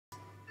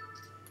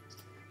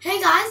Hey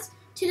guys,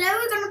 today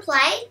we're gonna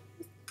play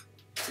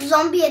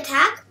Zombie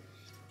Attack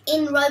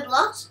in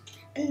Roblox,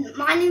 and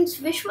my name's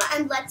Vishwa,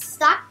 and let's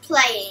start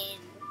playing.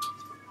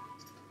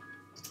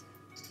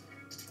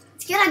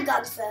 Let's get our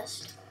gun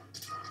first.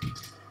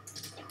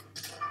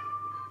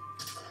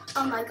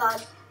 Oh my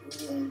god.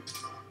 I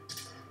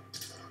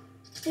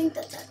think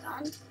that's a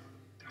gun.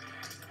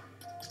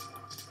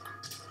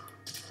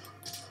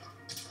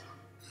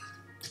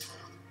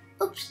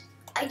 Oops,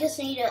 I just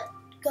need to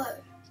go.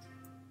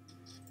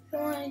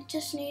 I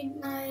just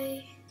need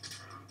my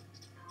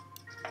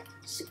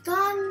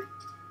gun.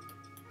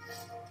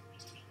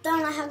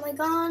 Done, I have my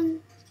gun.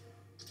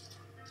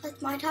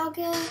 That's my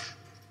target.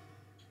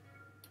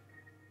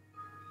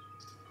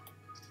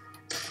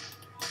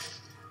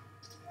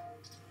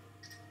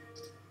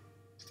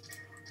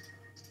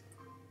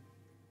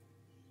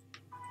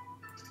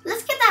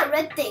 Let's get that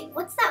red thing.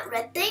 What's that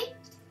red thing?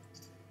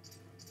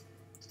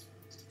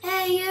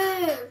 Hey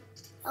you,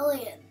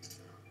 alien.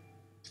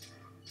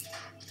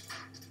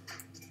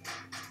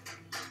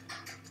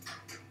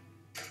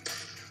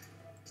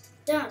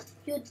 Done.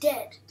 You're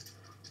dead.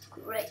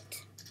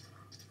 Great.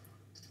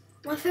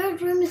 My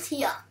favorite room is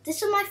here.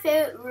 This is my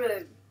favorite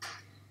room.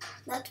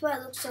 That's why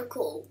it looks so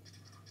cool.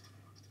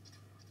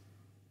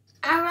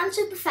 And I run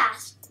super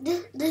fast.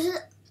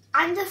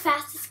 I'm the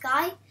fastest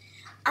guy.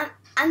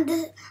 I'm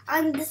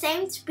the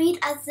same speed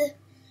as the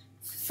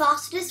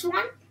fastest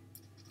one.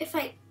 If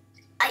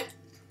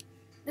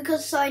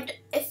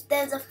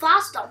there's a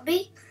fast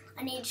zombie,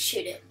 I need to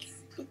shoot it.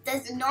 If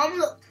there's a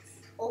normal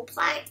or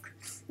plank,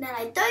 then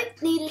I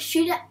don't need to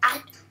shoot it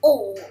at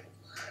all.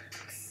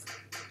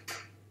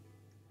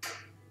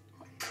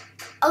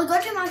 I'll go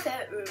to my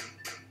favorite room.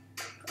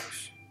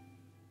 Gosh.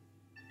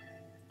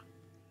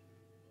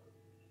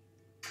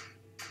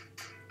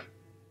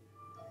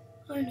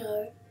 I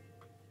know.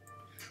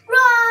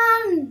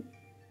 Run!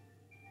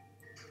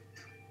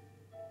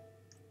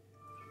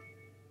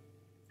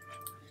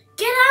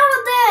 Get out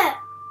of there!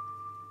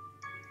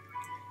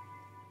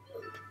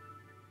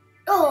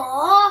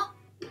 Oh,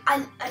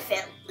 I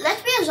failed.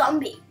 Let's be a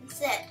zombie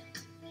instead.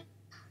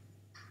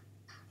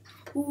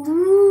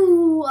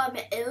 Ooh, I'm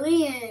an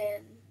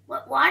alien.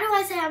 Why do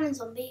I say I'm a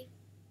zombie?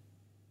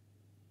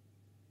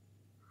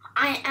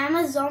 I am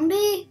a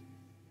zombie?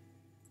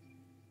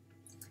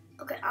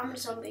 Okay, I'm a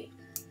zombie.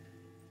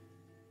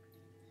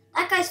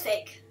 That guy's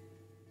fake.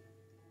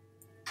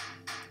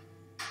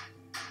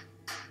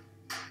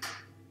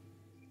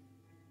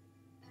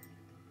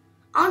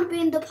 I want to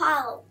be in the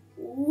pile.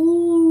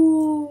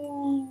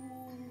 Ooh.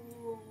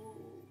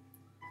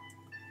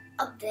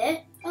 Up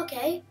there?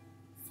 Okay,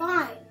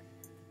 fine.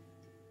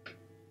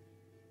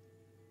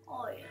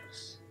 Oh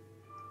yes.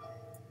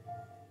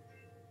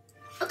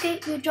 Okay,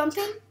 you're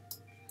jumping?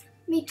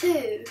 Me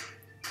too.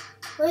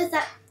 Where's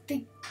that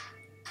big...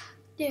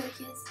 There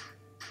he is.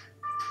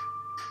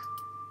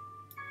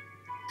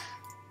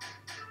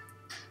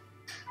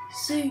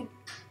 Soon.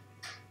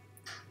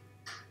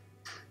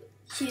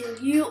 Kill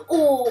you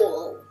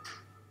all.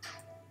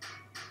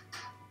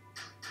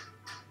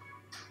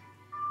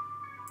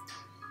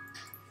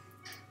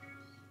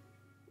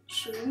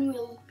 Soon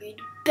will be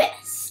the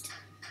best.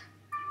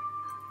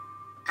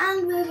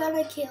 And we're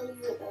gonna kill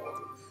you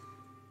all.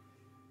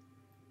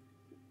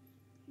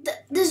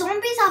 The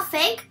zombies are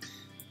fake.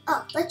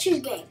 Oh, let's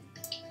choose game.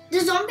 The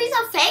zombies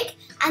are fake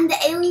and the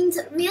aliens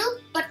are real.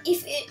 But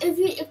if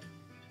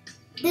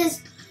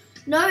there's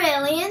no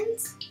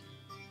aliens,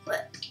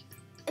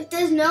 if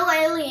there's no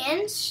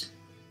aliens,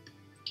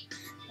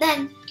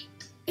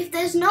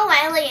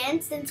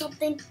 then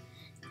something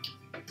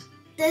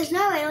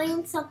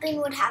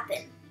would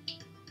happen.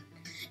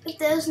 If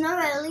there's no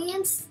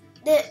aliens,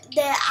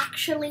 they're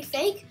actually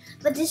fake.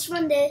 But this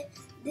one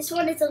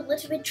is a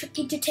little bit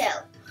tricky to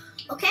tell.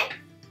 Okay?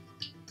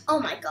 Oh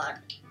my god.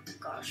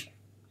 Gosh,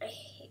 I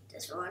hate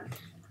this one.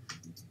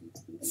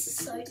 This is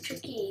so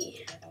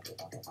tricky.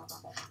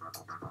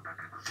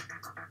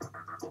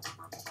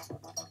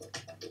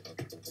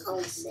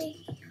 I'll stay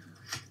here.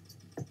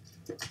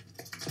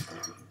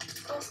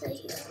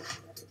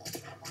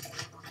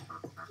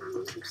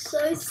 I'm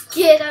so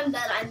scared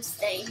that I'm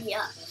staying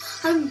here.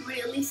 I'm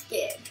really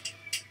scared.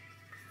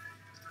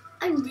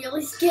 I'm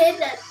really scared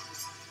that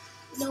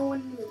no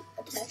one will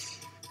attack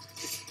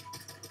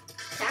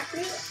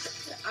me.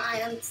 I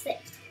am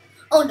safe.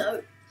 Oh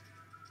no.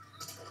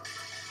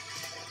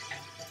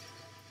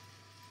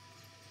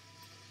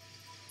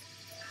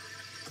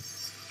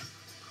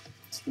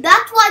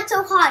 That's why it's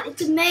so hard.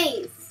 It's a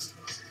maze.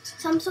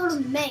 Some sort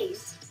of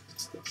maze.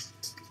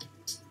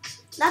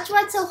 That's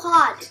why it's so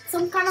hard. It's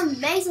some kind of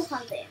maze or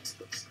something.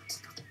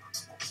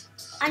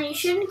 And you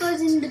shouldn't go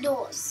in the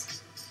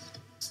doors.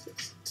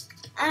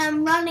 And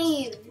I'm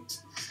running.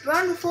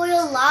 Run for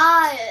your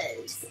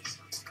lives.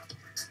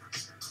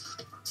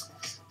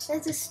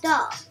 There's a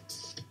star.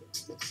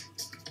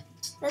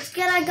 Let's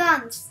get our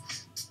guns.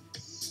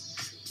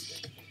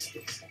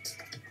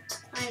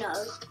 I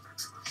know.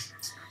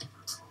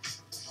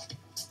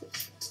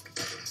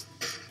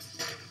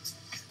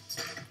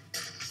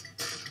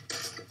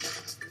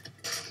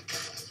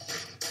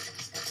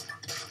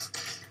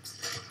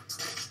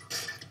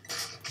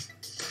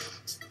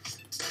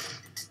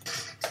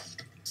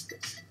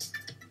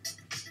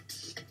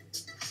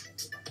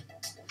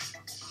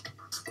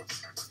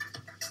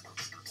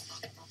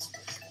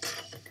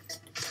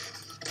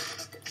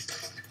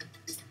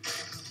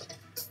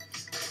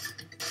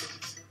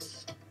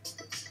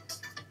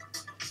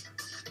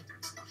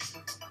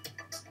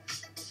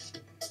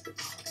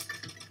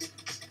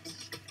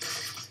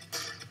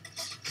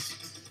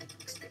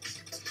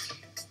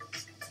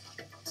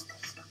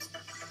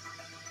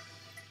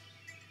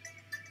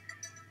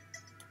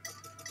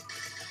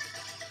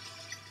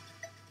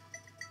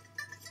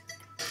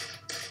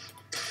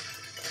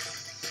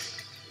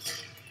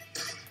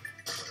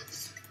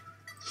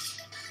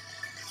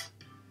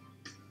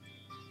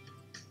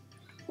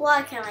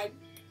 Why can't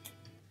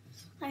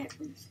I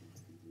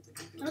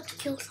have to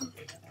kill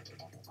something.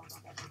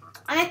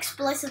 An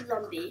explosive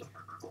zombie.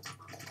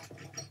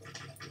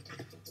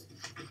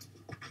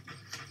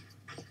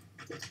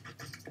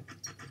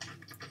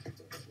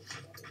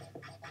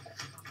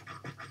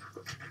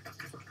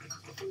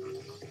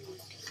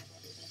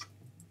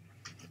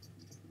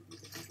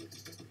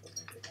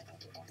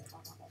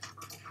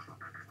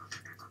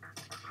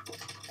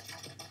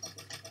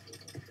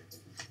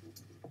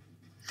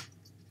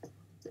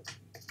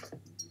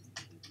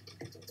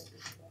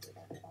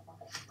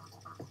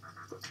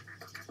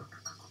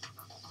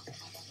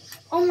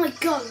 Oh my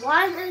god,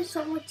 why are there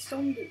so much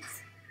zombies?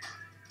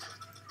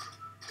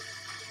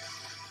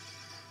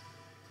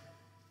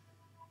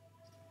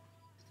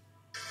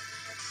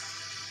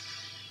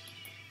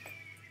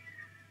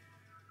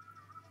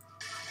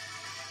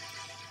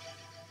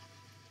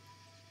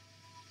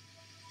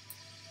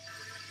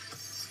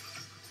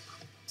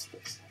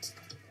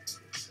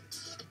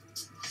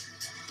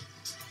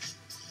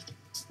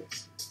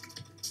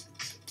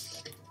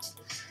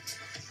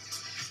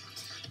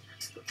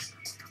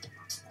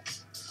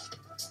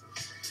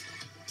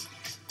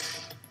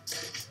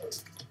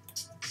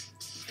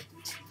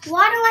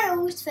 Why do I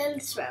always fail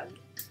this round?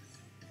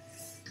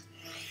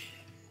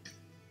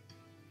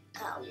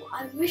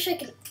 I wish I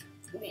could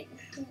win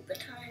all the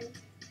time.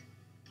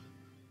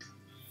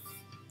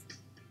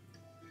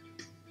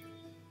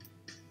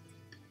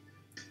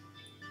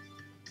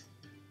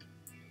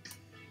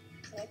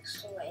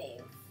 Next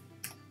wave.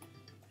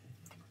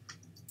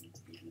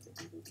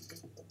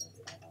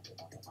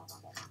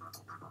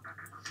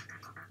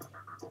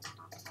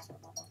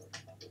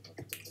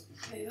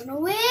 We're gonna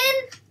win!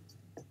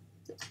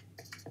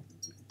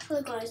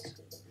 Hello guys.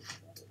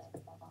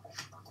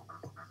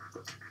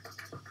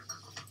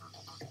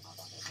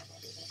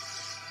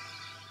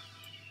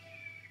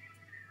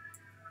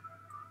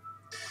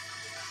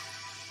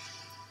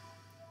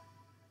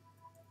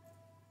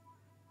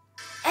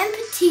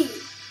 Empathy.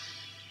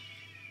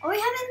 Are we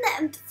having the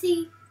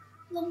empathy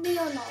zombie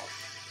or not?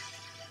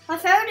 My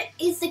favorite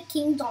is the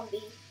king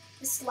zombie,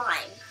 the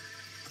slime.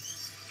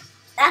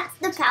 That's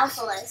the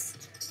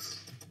powerfulest.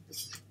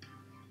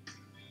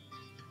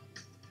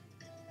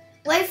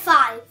 Wave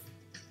 5.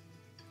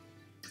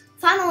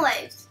 Final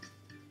wave.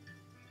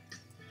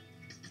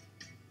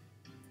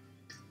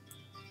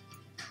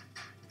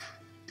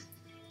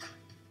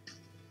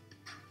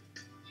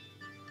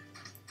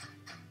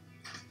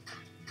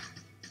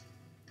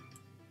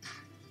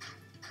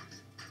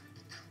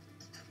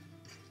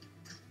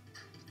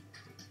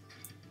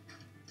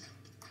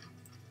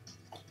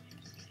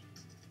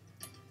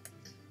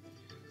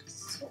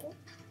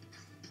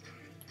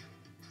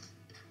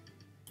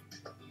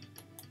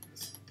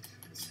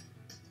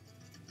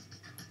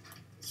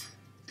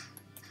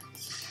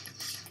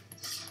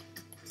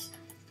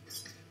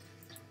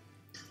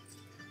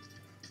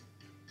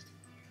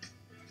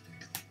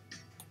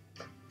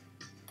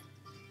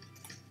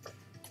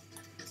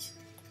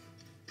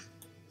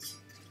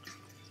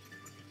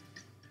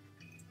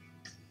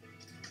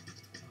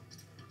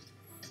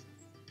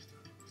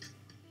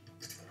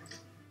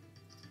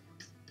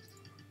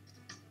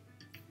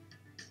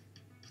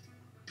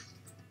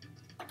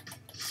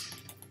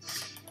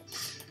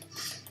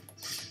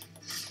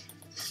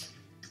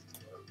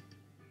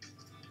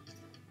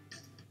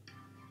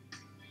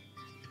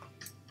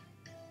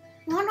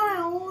 Why do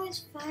I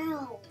always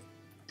fail?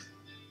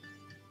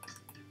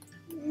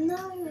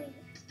 No.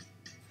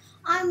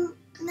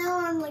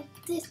 I'm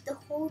like this the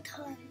whole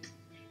time.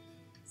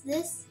 Is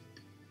this?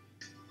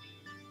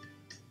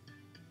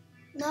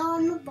 No,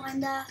 I'm not buying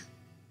that.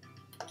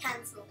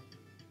 Cancel.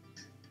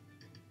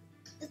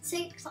 Let's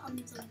take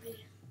something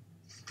zombie.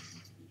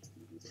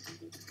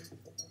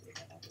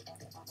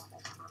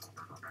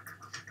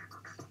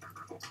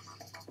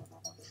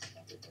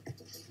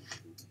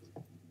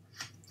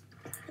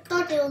 I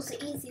thought it was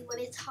easy, but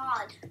it's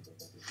hard.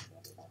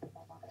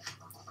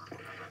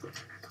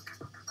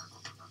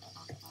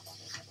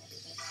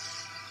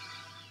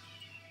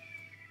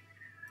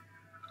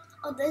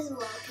 Oh, there's a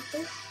lot of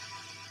people.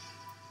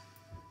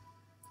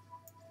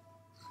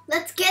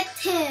 Let's get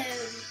him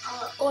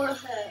or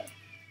her.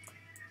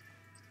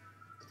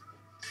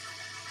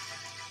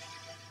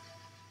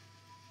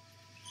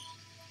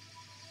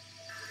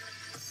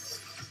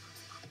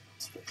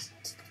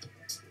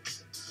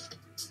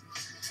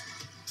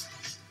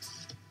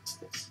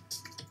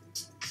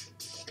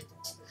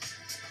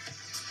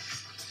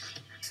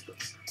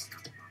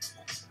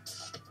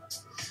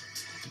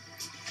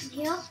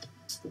 Here.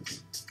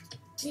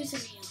 Here's in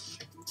here.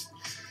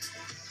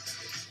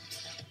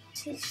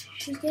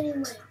 She's getting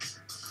away.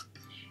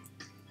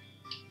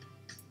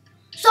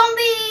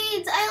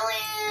 Zombies!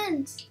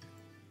 Aliens!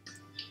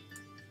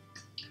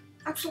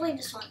 Actually,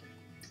 this one.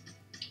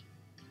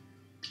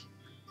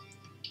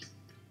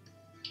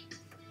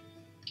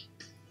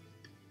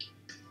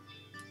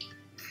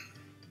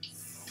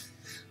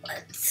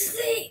 Let's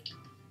see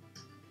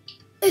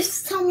if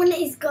someone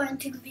is going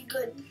to be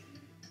good.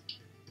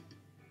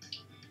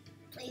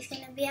 Please,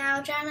 can it be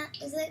our Janet?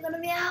 Is it gonna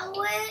be our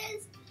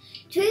Wiz?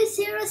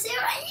 200.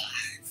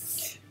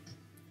 Yes.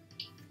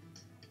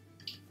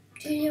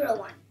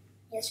 201.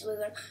 Yes, we're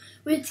gonna.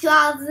 With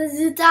thousands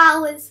of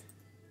dollars.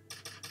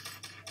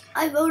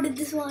 I voted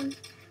this one.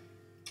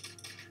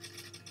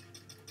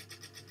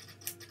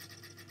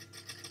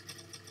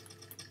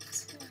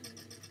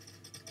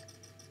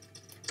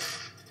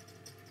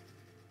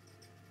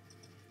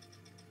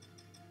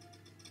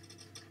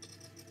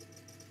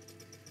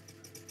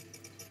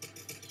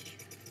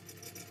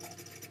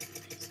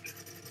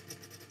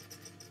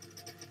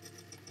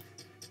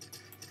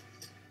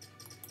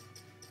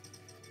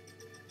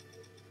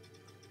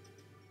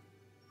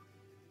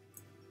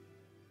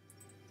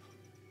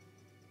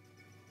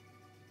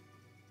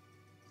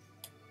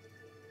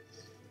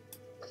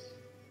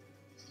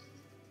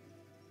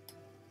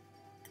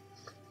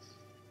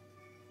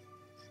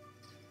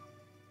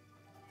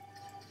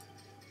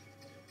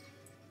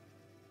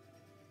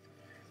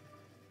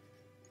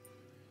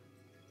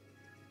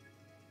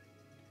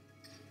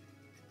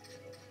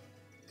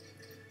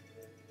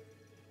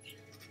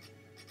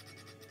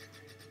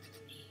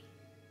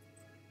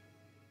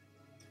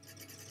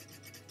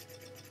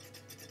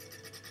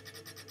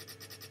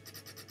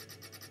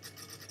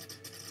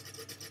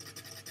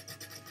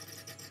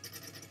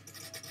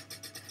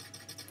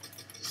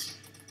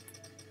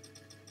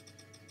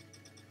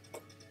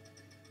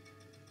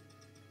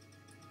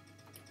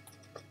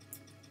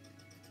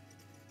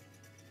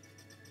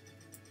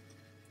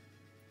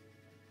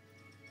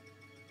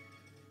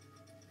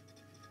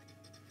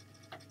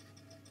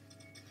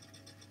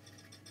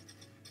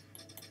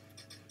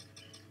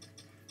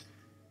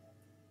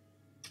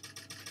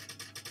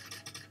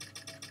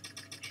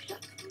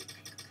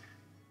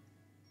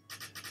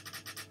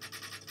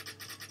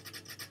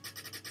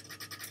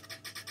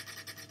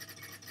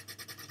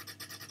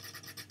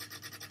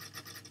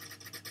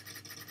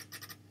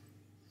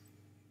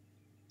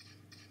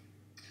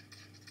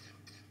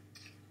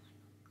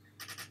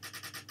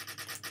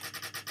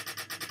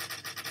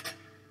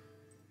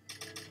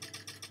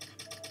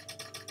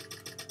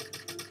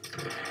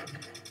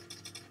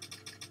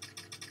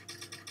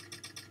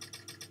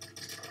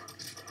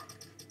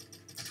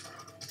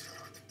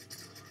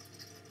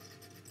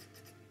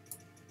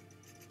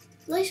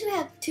 At least we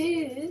have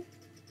 2.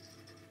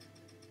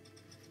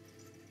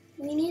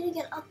 We need to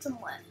get up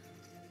somewhere.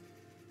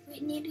 We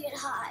need to get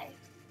high.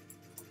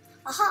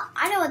 Aha,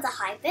 I know what's a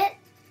high bit.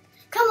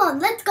 Come on,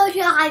 let's go to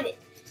a high bit.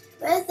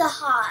 Where's the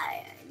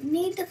high? I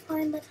need to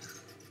find the...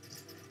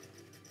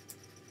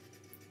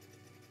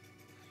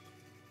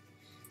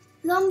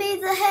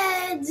 Zombies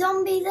ahead!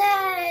 Zombies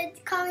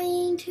ahead!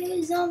 Coming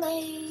to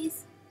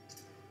zombies!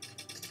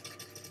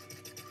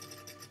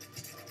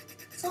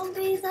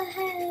 Zombies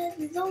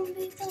ahead!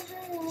 Zombies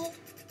ahead!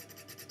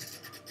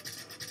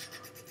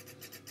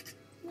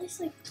 Looks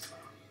like...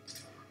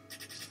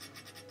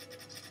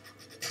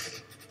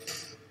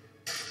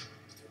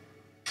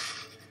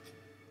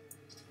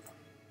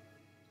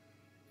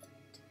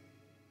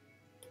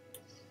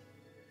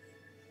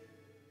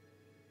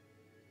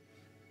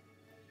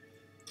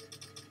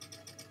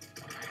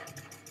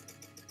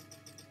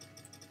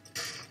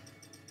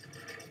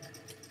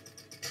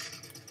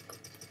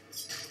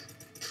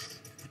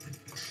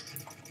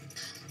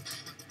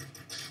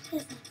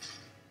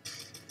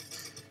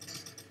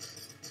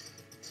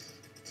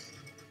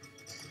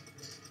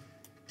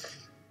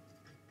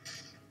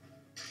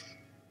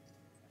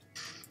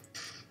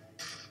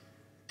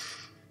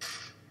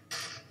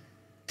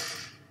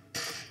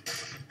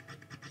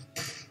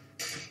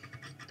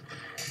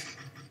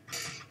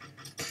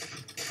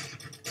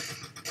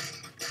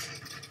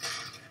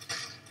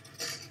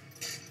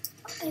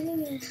 I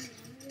think I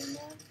have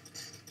now.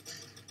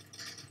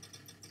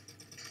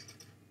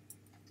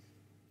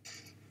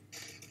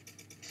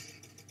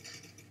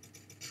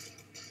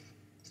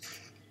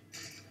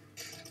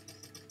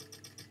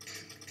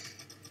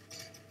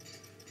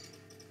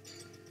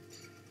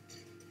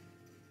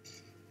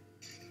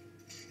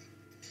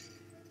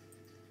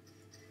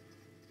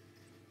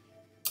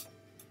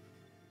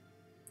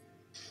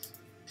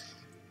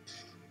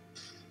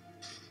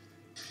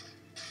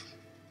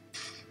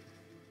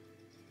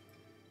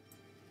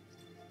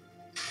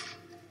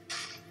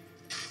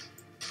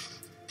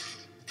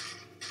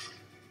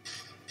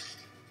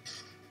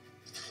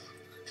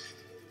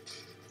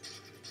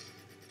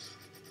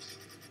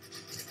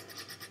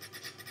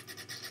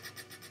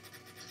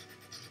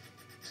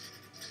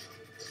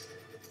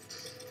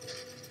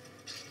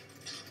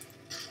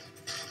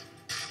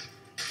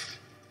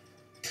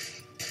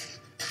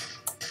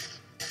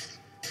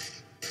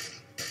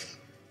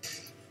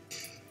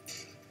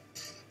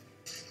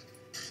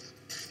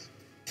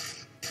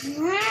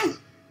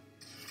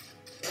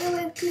 And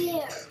we're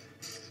clear.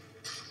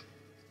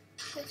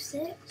 5,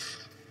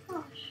 6.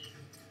 Gosh.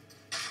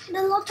 And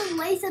a lot of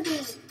laser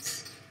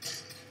beams.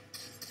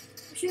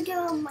 I should get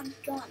on my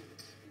gun.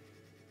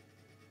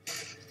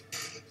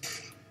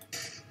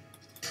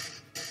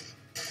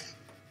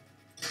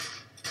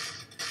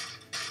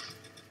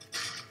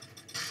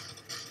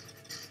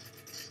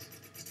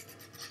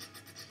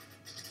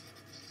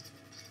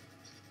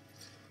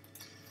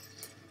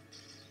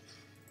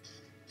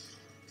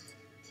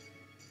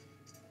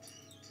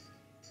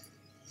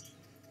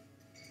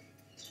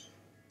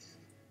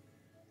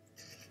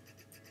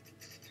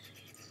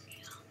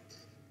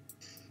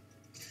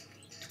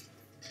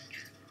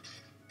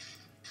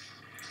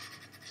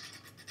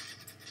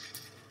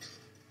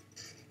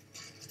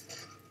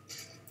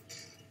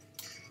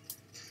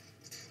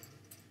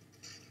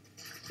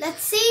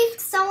 Let's see if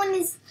someone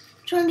is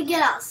trying to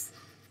get us.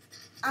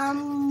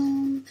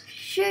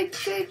 Shoot.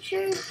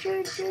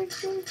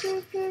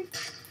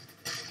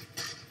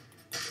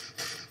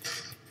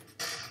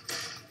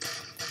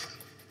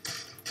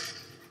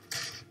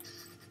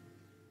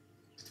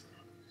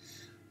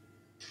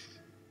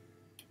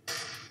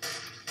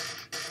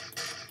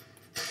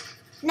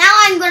 Now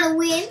I'm gonna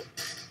win.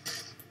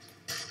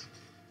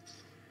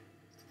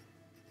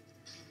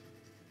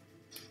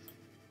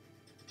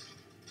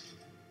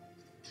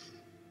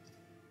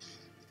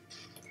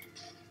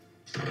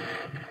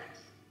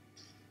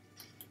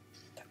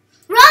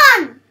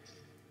 Run!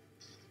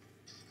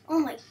 Oh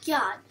my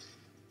god.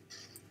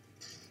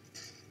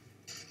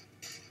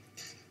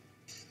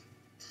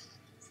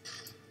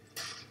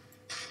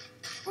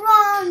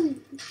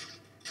 Run!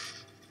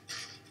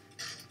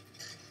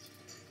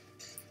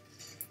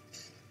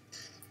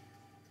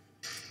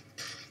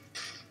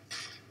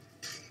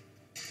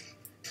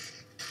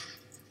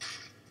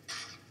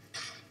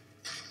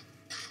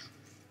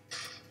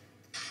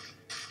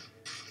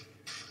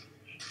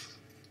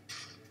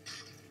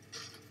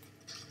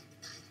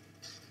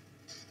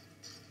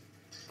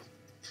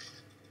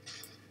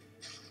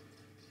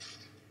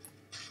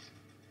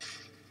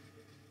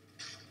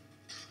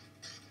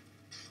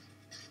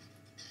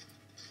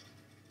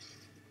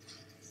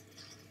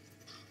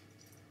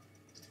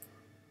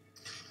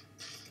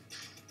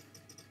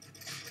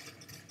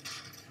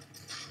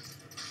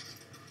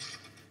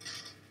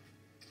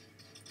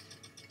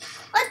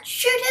 Let's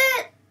shoot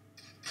it!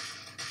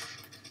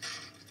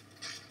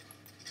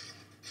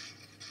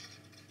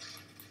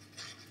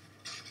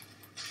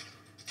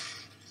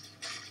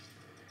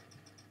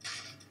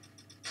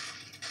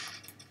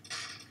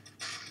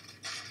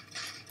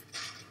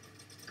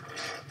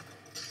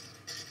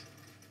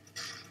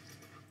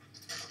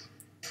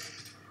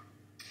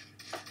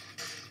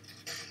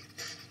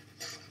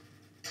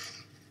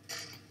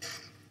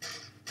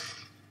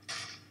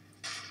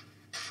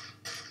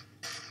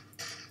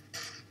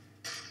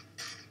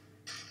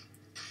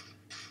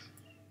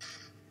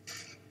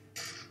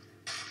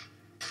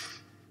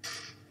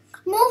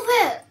 Move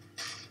it!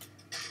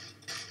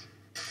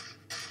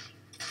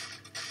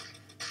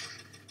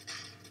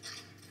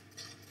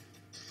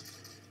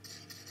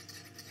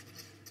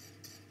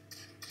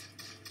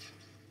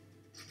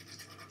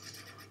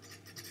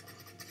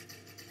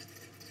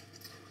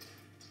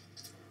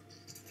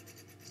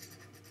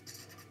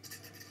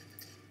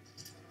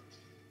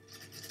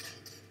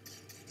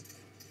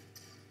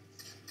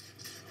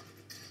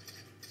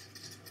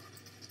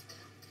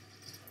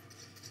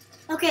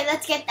 Okay,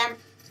 let's get them.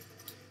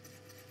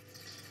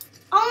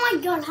 Oh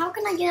my god, how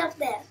can I get up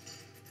there?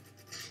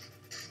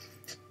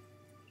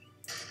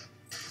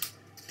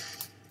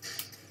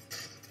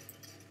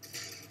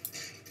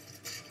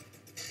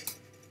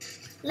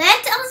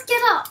 Let us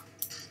get up.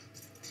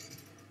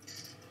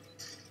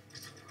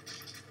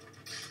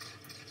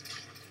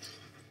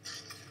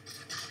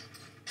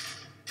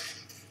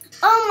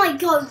 Oh my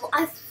god,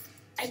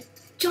 I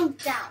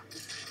jumped down.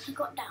 I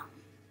got down.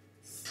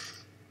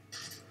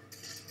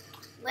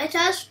 Let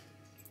us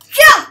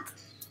jump!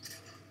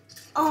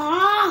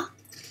 Ah!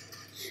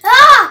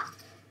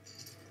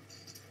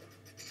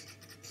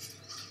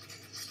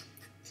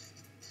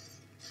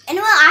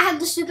 Anyway, I have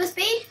the super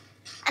speed,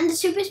 and the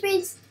super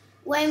speed's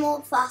way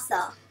more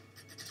faster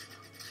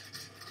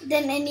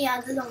than any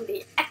other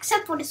zombie,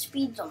 except for the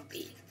speed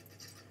zombie.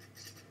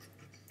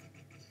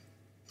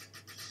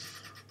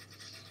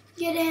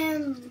 Get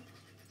him!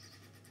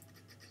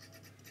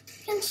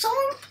 Can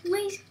someone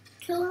please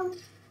kill him?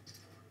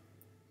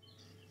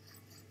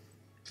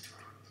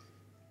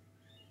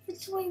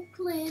 It's way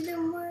clear,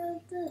 then where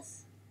is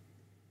this?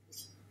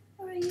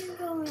 Where are you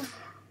going?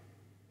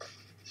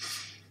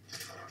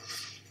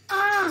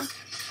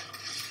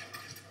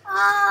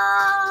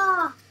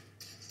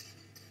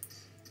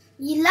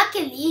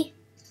 Luckily,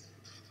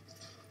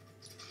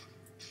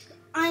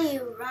 I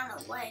ran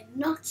away,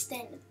 not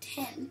stay in the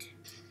tent.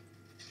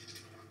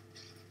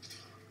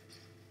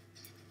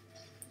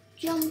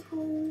 Jump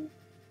on.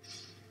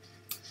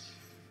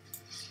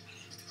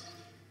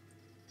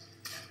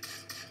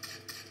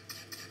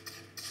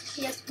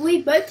 Yes,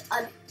 we both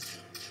are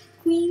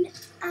queen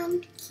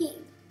and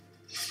king.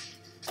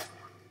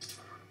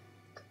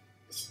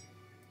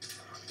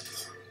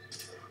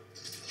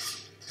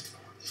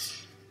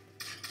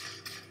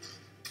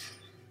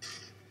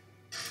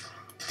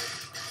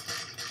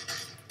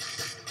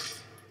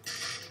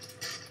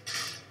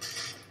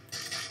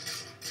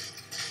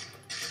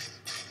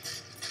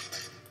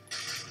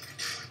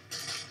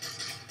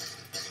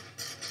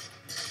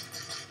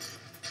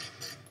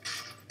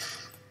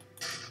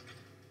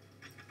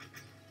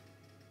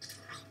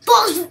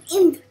 Balls of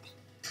infinity.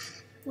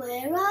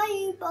 Where are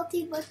you,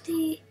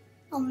 Butty?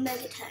 Oh,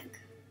 Mega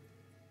Tank.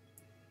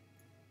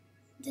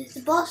 There's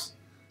the boss.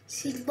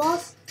 See the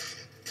boss?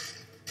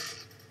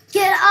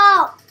 Get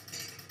out!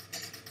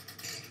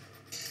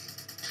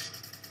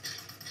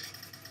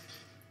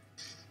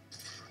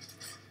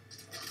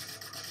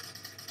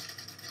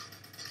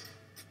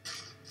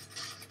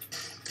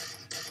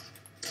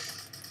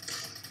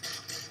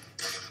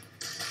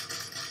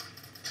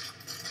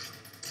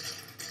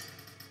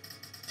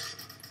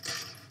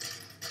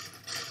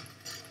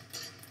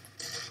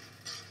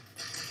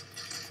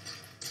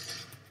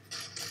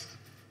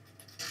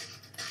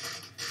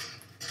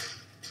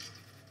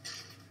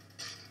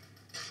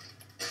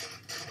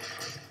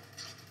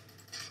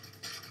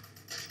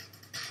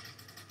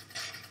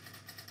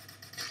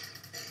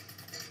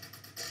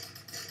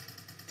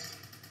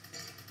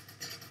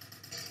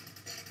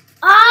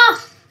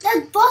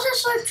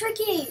 is so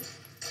tricky.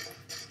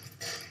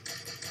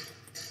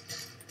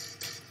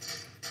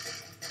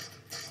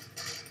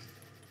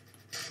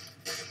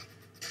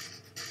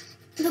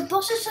 The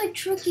boss is so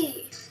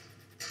tricky.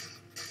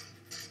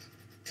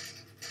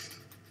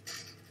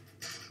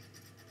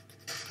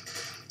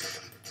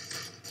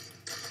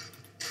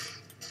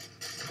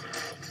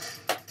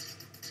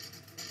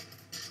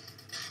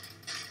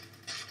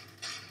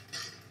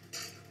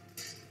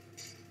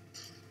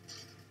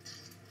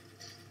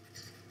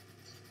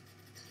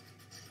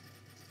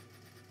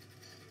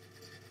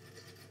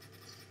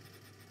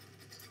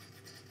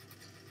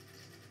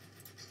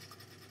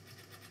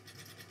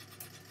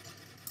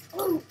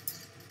 Oh.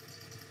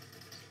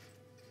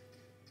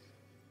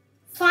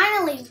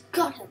 Finally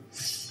got him.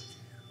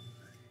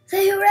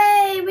 Say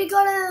hooray, we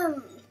got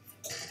him.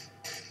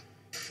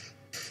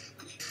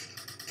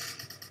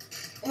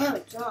 Oh,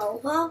 it's not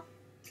over.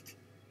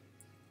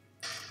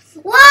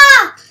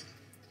 Wah!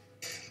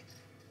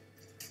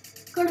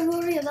 Gotta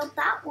worry about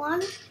that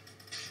one.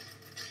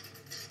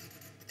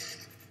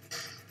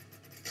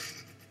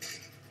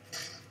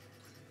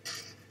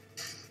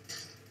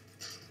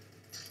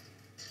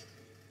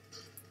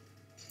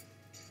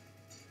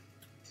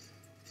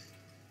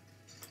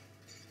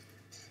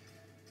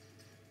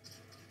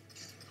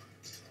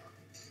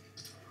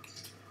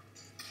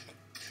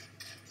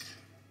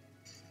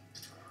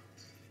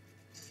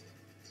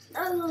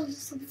 That was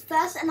so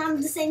fast, and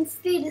I'm the same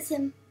speed as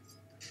him.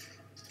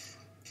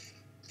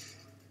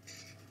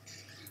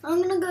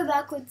 I'm gonna go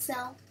backwards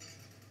now.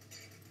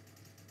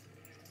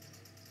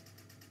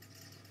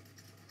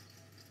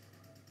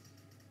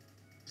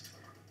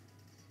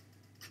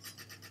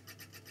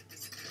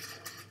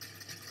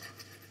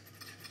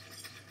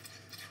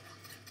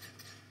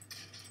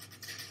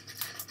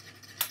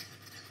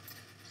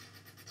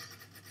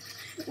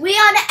 We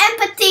are the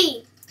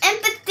empathy.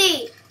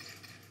 Empathy.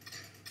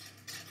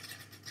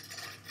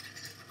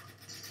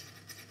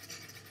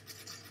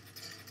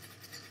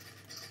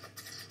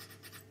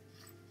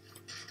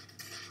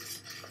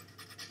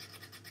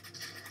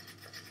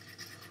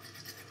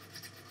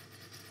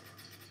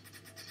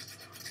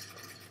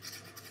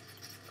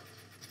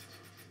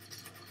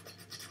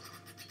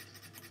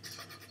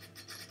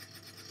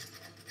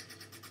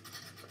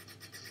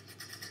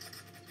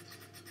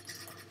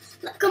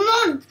 Come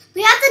on,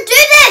 we have to do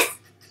this!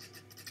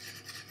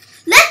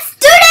 Let's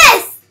do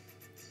this!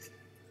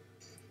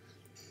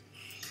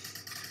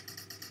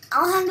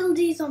 I'll handle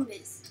these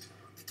zombies.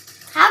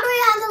 How do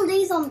we handle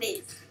these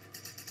zombies?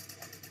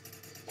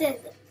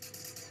 There's it.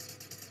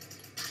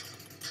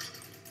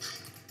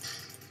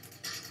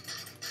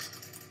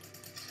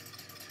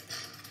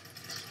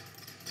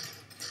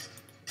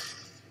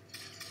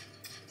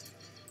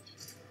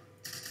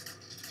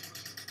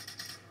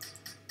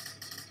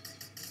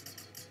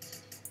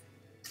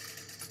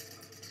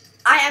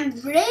 I am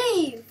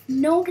brave.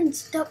 No one can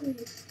stop me.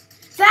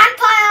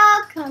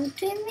 Vampire, come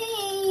to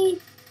me.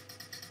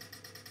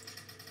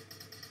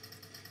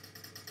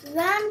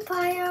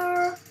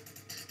 Vampire.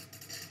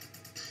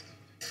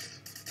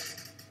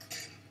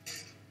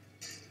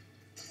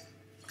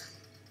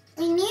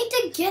 We need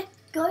to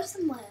go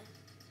somewhere.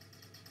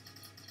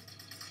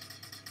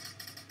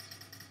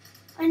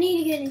 I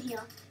need to get in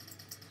here.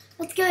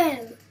 Let's go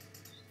in.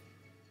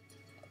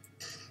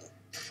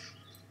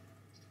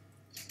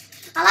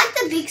 I like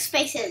the big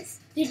spaces.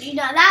 Did you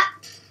know that?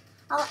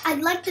 I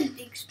like the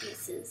big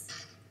spaces.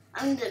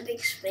 I'm the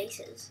big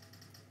spaces.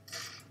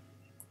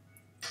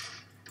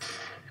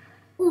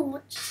 Ooh,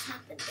 what just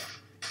happened there?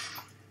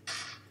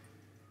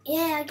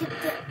 Yeah, I get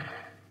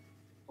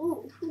the...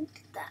 Ooh, who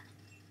did that?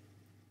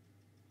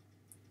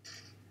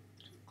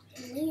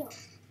 Leo.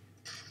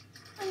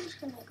 I'm just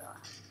gonna go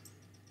out.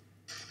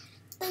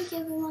 Thank you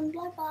everyone.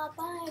 Bye bye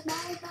bye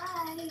bye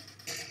bye.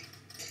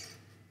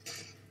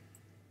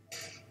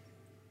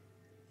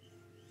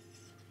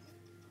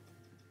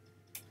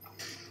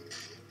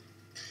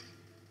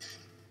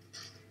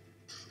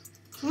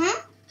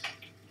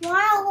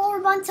 Why a whole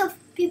bunch of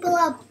people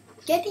are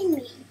getting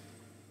me?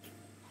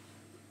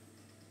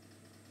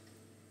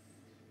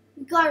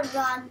 We gotta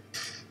run.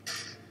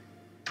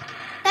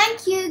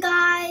 Thank you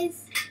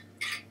guys.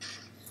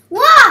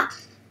 Wah!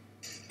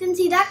 Didn't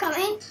see that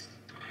coming.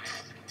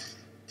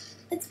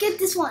 Let's get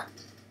this one.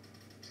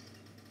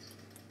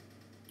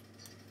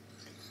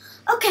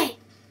 Okay.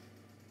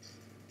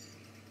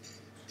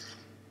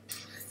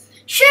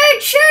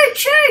 Shoot, shoot,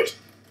 shoot!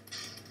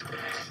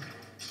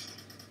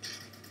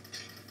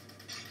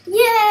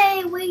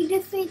 Yay, we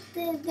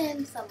defeated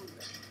them somewhere.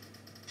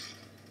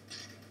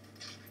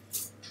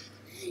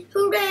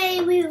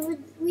 Hooray,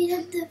 we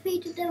have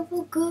defeated them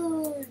for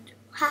good.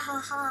 Ha ha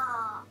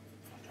ha.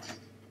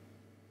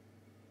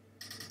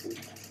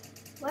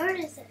 Where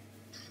is it?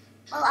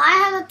 Well, I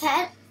have a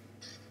pet.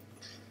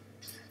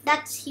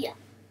 That's here.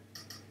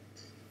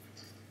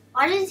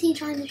 Why is he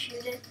trying to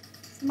shoot it?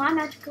 It's my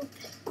magical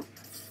pet.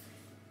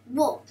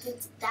 Whoa,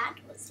 since that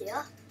was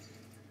here.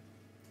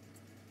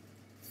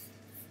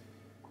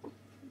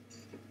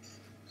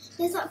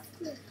 There's a...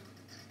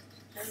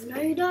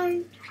 No, you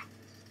don't.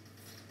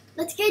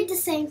 Let's get the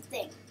same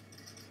thing.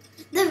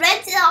 The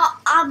reds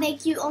are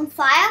make you on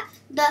fire.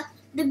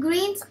 The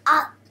greens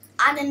are,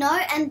 I don't know,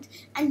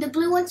 and the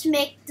blue ones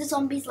make the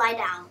zombies lie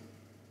down.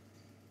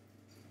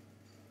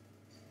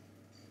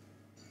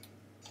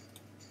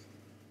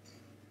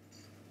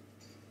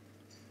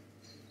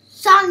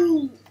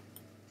 Sun.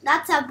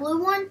 That's our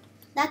blue one.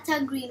 That's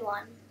our green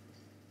one.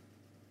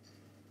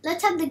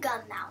 Let's have the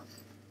gun now.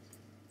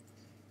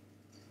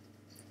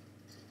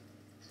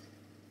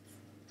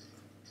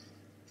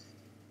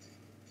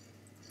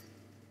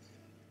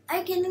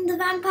 I'm getting the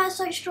vampire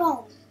so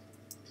strong.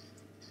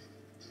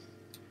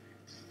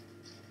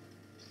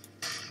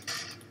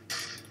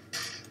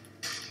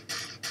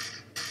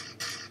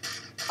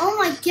 Oh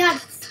my god.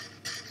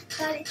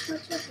 God, it's got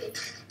so big.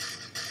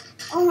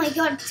 Oh my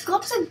god, it's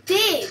got so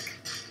big.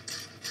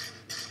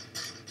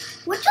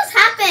 What just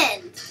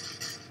happened?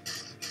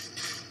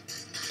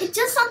 It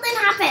just something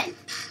happened.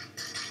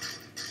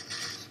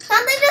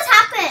 Something just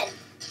happened.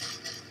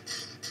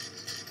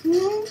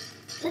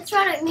 Let's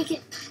try to make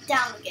it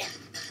down again.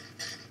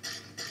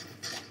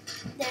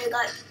 There we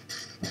go.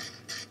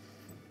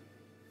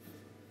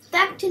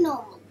 Back to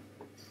normal.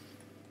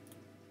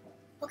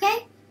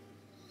 Okay?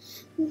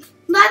 Bye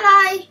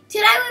bye.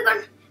 Today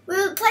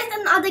we'll play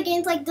some other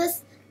games like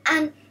this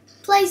and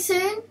play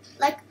soon,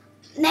 like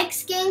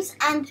next games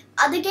and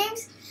other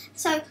games.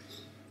 So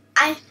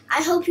I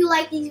hope you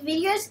like these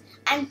videos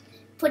and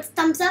put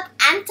thumbs up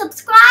and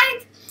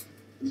subscribe.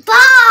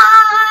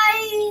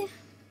 Bye.